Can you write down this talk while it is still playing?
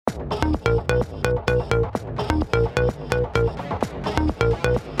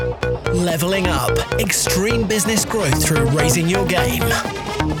Leveling up. Extreme business growth through raising your game.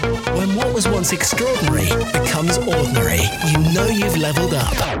 When what was once extraordinary becomes ordinary, you know you've leveled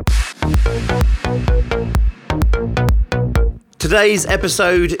up. Today's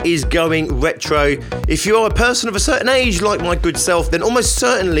episode is going retro. If you are a person of a certain age, like my good self, then almost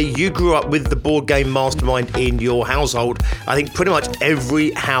certainly you grew up with the Board Game Mastermind in your household. I think pretty much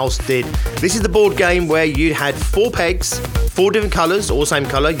every house did. This is the board game where you had 4 pegs, 4 different colours, or same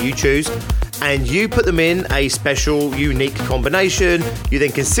colour, you choose, and you put them in a special, unique combination. You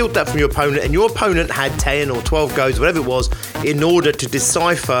then concealed that from your opponent, and your opponent had 10 or 12 goes, whatever it was, in order to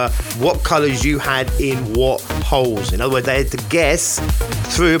decipher what colours you had in what holes. In other words, they had to guess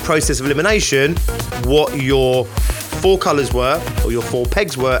through a process of elimination what your 4 colours were, or your 4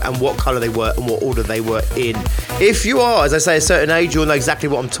 pegs were, and what colour they were, and what order they were in. If you are, as I say, a certain age, you'll know exactly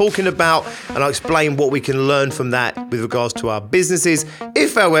what I'm talking about, and I'll explain what we can learn from that with regards to our businesses.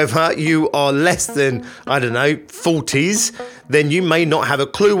 If, however, you are less than, 40s, then you may not have a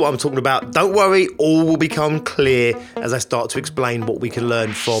clue what I'm talking about. Don't worry, all will become clear as I start to explain what we can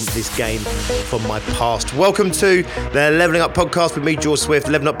learn from this game from my past. Welcome to the Leveling Up Podcast with me, George Swift.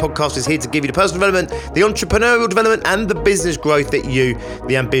 The Leveling Up Podcast is here to give you the personal development, the entrepreneurial development, and the business growth that you,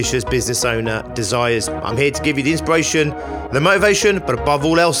 the ambitious business owner, desires. I'm here to give you the inspiration, the motivation, but above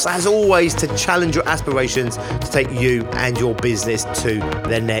all else, as always, to challenge your aspirations to take you and your business to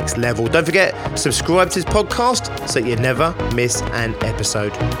the next level. Don't forget, subscribe to this podcast so you never miss an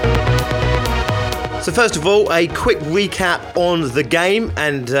episode. So first of all, a quick recap on the game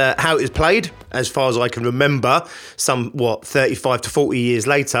and how it is played, as far as I can remember, 35 to 40 years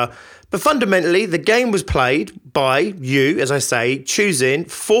later. But fundamentally, the game was played by you, as I say, choosing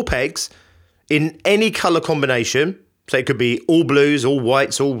 4 pegs in any colour combination. So it could be all blues, all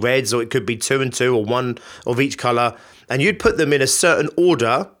whites, all reds, or it could be 2 and 2 or 1 of each colour. And you'd put them in a certain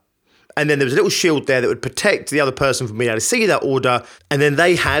order. And then there was a little shield there that would protect the other person from being able to see that order. And then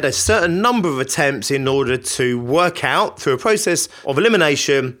they had a certain number of attempts in order to work out, through a process of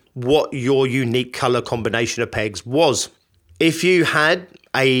elimination, what your unique colour combination of pegs was. If you had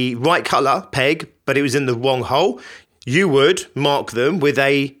a right colour peg, but it was in the wrong hole, you would mark them with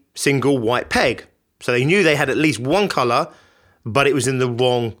a single white peg. So they knew they had at least one colour, but it was in the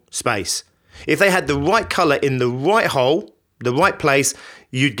wrong space. If they had the right colour in the right hole, the right place,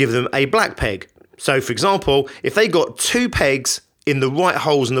 you'd give them a black peg. So for example, if they got 2 pegs in the right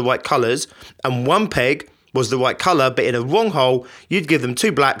holes and the right colours, and 1 peg was the right colour but in a wrong hole, you'd give them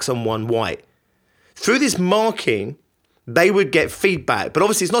 2 blacks and 1 white. Through this marking, they would get feedback, but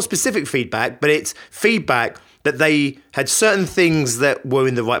obviously it's not specific feedback, but it's feedback that they had certain things that were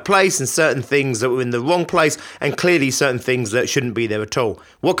in the right place and certain things that were in the wrong place, and clearly certain things that shouldn't be there at all.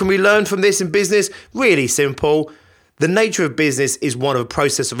 What can we learn from this in business? Really simple. The nature of business is one of a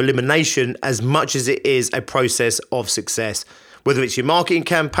process of elimination as much as it is a process of success. Whether it's your marketing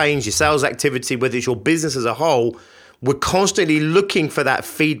campaigns, your sales activity, whether it's your business as a whole, we're constantly looking for that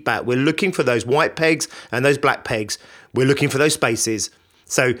feedback. We're looking for those white pegs and those black pegs. We're looking for those spaces.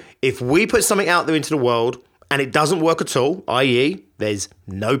 So if we put something out there into the world and it doesn't work at all, i.e. there's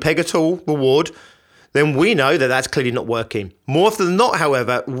no peg at all reward, then we know that that's clearly not working. More often than not,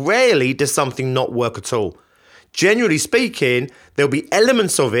 however, rarely does something not work at all. Generally speaking, there'll be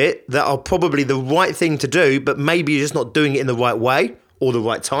elements of it that are probably the right thing to do, but maybe you're just not doing it in the right way or the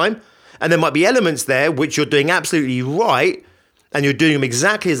right time. And there might be elements there which you're doing absolutely right, and you're doing them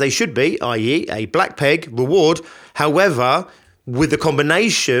exactly as they should be, i.e. a black peg reward. However, with the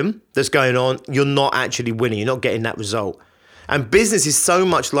combination that's going on, you're not actually winning. You're not getting that result. And business is so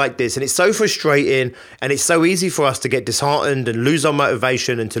much like this, and it's so frustrating, and it's so easy for us to get disheartened and lose our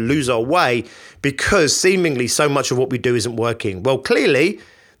motivation and to lose our way because seemingly so much of what we do isn't working. Well, clearly,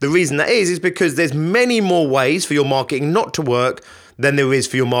 the reason that is because there's many more ways for your marketing not to work than there is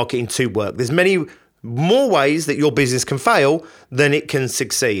for your marketing to work. There's many more ways that your business can fail than it can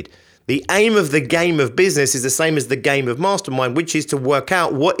succeed. The aim of the game of business is the same as the game of mastermind, which is to work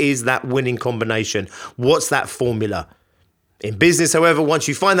out what is that winning combination. What's that formula? In business, however, once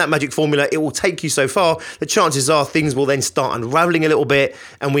you find that magic formula, it will take you so far that chances are things will then start unraveling a little bit,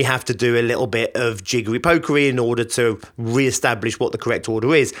 and we have to do a little bit of jiggery-pokery in order to re-establish what the correct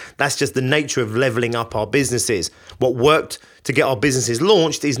order is. That's just the nature of leveling up our businesses. What worked to get our businesses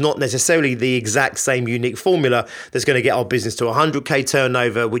launched is not necessarily the exact same unique formula that's going to get our business to 100k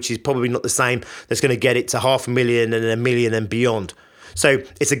turnover, which is probably not the same that's going to get it to 500,000 and 1 million and beyond. So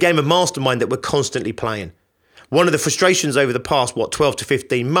it's a game of mastermind that we're constantly playing. one of the frustrations over the past, 12 to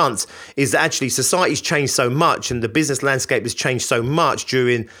 15 months is that actually society's changed so much and the business landscape has changed so much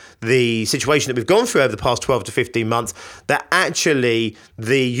during the situation that we've gone through over the past 12 to 15 months that actually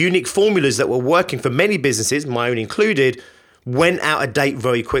the unique formulas that were working for many businesses, my own included, went out of date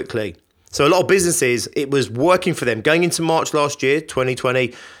very quickly. So a lot of businesses, it was working for them. Going into March last year,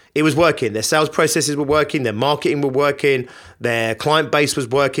 2020, it was working. Their sales processes were working, their marketing were working, their client base was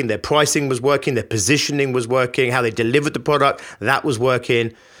working, their pricing was working, their positioning was working, how they delivered the product, that was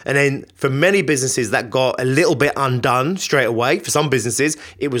working. And then for many businesses, that got a little bit undone straight away. For some businesses,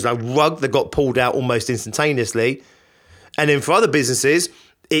 it was a rug that got pulled out almost instantaneously. And then for other businesses,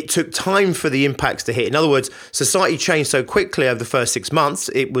 it took time for the impacts to hit. In other words, society changed so quickly over the first 6 months,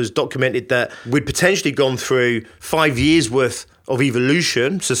 it was documented that we'd potentially gone through 5 years worth of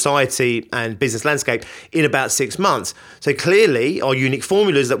evolution, society and business landscape in about 6 months. So clearly our unique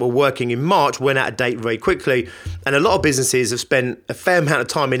formulas that were working in March went out of date very quickly. And a lot of businesses have spent a fair amount of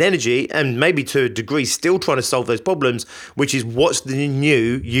time and energy and maybe to a degree still trying to solve those problems, which is what's the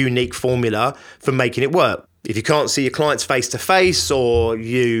new unique formula for making it work. If you can't see your clients face to face or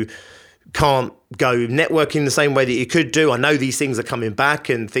you can't go networking the same way that you could do. I know these things are coming back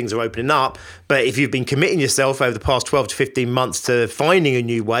and things are opening up, but if you've been committing yourself over the past 12 to 15 months to finding a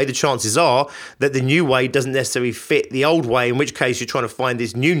new way, the chances are that the new way doesn't necessarily fit the old way, in which case you're trying to find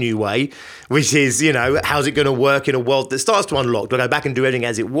this new way, which is, how's it going to work in a world that starts to unlock? Do I go back and do everything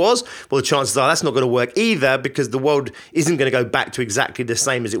as it was? Well, the chances are that's not going to work either, because the world isn't going to go back to exactly the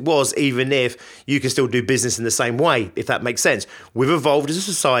same as it was, even if you can still do business in the same way, if that makes sense. We've evolved as a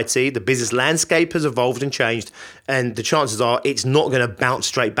society, the business landscape has evolved and changed, and the chances are it's not going to bounce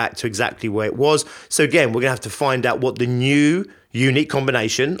straight back to exactly where it was. So again, we're going to have to find out what the new unique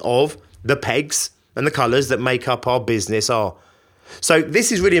combination of the pegs and the colours that make up our business are. So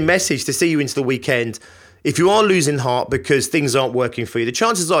this is really a message to see you into the weekend. If you are losing heart because things aren't working for you, the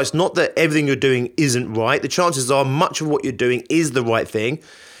chances are it's not that everything you're doing isn't right. The chances are much of what you're doing is the right thing.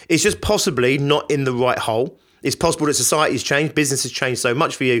 It's just possibly not in the right hole. It's possible that society has changed, business has changed so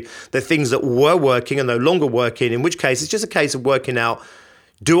much for you that things that were working are no longer working, in which case it's just a case of working out,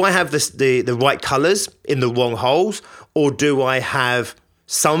 do I have the right colours in the wrong holes, or do I have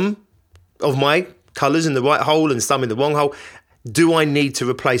some of my colours in the right hole and some in the wrong hole? Do I need to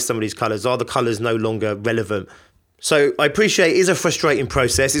replace some of these colours? Are the colours no longer relevant? So I appreciate it is a frustrating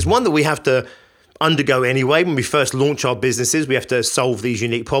process. It's one that we have to undergo anyway. When we first launch our businesses, we have to solve these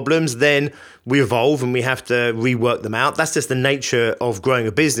unique problems. Then we evolve and we have to rework them out. That's just the nature of growing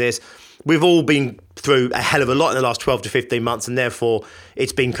a business. We've all been through a hell of a lot in the last 12 to 15 months, and therefore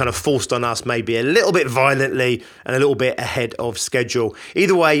it's been kind of forced on us maybe a little bit violently and a little bit ahead of schedule.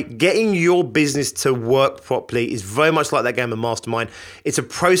 Either way, getting your business to work properly is very much like that game of Mastermind. It's a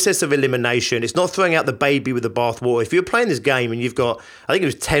process of elimination. It's not throwing out the baby with the bathwater. If you're playing this game and you've got, I think it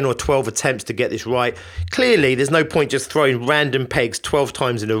was 10 or 12 attempts to get this right, clearly there's no point just throwing random pegs 12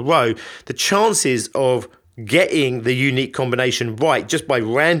 times in a row. The chances of getting the unique combination right just by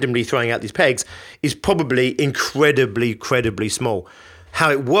randomly throwing out these pegs is probably incredibly small.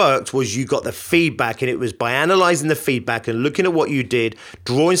 How it worked was you got the feedback, and it was by analysing the feedback and looking at what you did,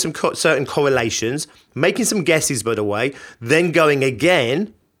 drawing some certain correlations, making some guesses, by the way, then going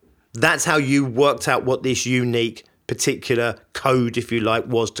again. That's how you worked out what this unique particular code, if you like,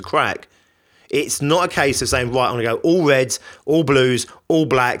 was to crack. It's not a case of saying, right, I'm going to go all reds, all blues, all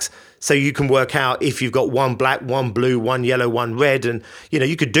blacks, so you can work out if you've got one black, one blue, one yellow, one red. And,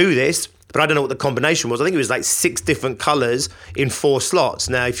 you could do this, but I don't know what the combination was. I think it was like 6 different colours in 4 slots.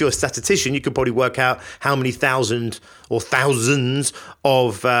 Now, if you're a statistician, you could probably work out how many thousands of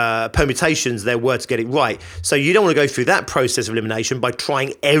permutations there were to get it right. So you don't want to go through that process of elimination by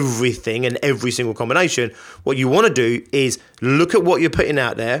trying everything and every single combination. What you want to do is look at what you're putting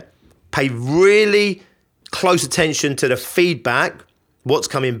out there, pay really close attention to the feedback, what's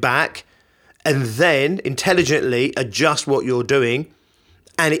coming back, and then intelligently adjust what you're doing.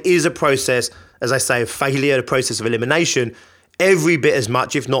 And it is a process, as I say, of failure, a process of elimination, every bit as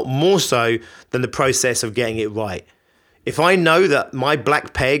much, if not more so, than the process of getting it right. If I know that my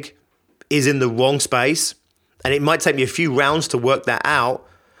black peg is in the wrong space, and it might take me a few rounds to work that out,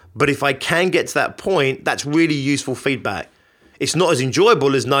 but if I can get to that point, that's really useful feedback. It's not as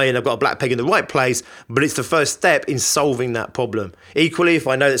enjoyable as knowing I've got a black peg in the right place, but it's the first step in solving that problem. Equally, if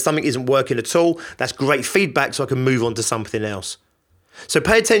I know that something isn't working at all, that's great feedback so I can move on to something else. So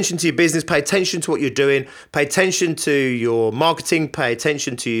pay attention to your business, pay attention to what you're doing, pay attention to your marketing, pay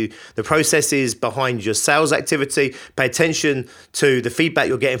attention to the processes behind your sales activity, pay attention to the feedback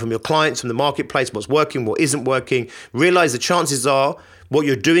you're getting from your clients, from the marketplace, what's working, what isn't working. Realize the chances are what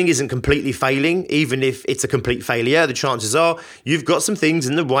you're doing isn't completely failing. Even if it's a complete failure, the chances are you've got some things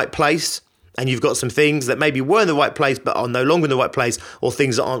in the right place, and you've got some things that maybe were in the right place but are no longer in the right place, or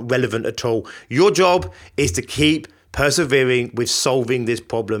things that aren't relevant at all. Your job is to keep persevering with solving this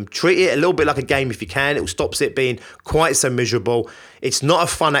problem. Treat it a little bit like a game if you can. It will stop it being quite so miserable. It's not a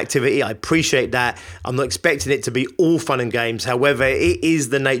fun activity. I appreciate that. I'm not expecting it to be all fun and games. However, it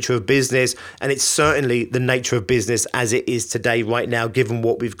is the nature of business, and it's certainly the nature of business as it is today, right now, given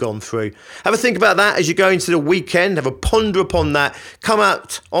what we've gone through. Have a think about that as you go into the weekend. Have a ponder upon that. Come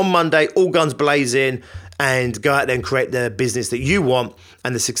out on Monday, all guns blazing, and go out there and create the business that you want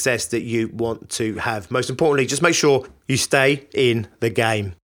and the success that you want to have. Most importantly, just make sure you stay in the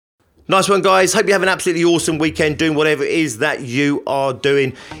game. Nice one, guys. Hope you have an absolutely awesome weekend doing whatever it is that you are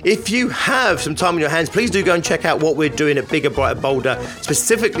doing. If you have some time on your hands, please do go and check out what we're doing at Bigger, Brighter, Bolder,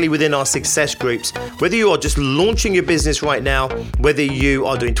 specifically within our success groups. Whether you are just launching your business right now, whether you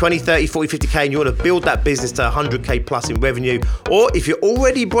are doing 20, 30, 40, 50K and you want to build that business to 100K plus in revenue, or if you're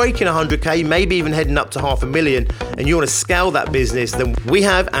already breaking 100K, maybe even heading up to $500,000 and you want to scale that business, then we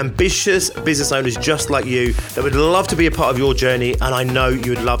have ambitious business owners just like you that would love to be a part of your journey, and I know you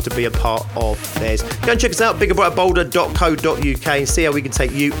would love to be a part of theirs. Go and check us out, biggerbrighterbolder.co.uk, and see how we can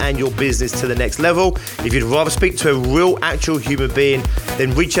take you and your business to the next level. If you'd rather speak to a real, actual human being,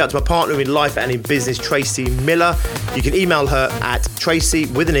 then reach out to my partner in life and in business, Tracy Miller. You can email her at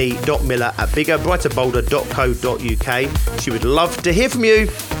tracy.miller@biggerbrighterbolder.co.uk. She would love to hear from you,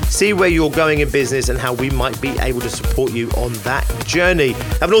 see where you're going in business and how we might be able to support you on that journey.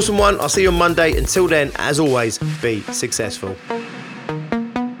 Have an awesome one. I'll see you on Monday. Until then, as always, be successful.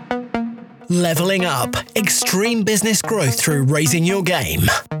 Leveling up. Extreme business growth through raising your game.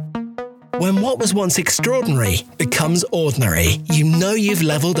 When what was once extraordinary becomes ordinary, you know you've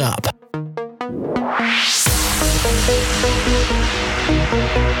leveled up.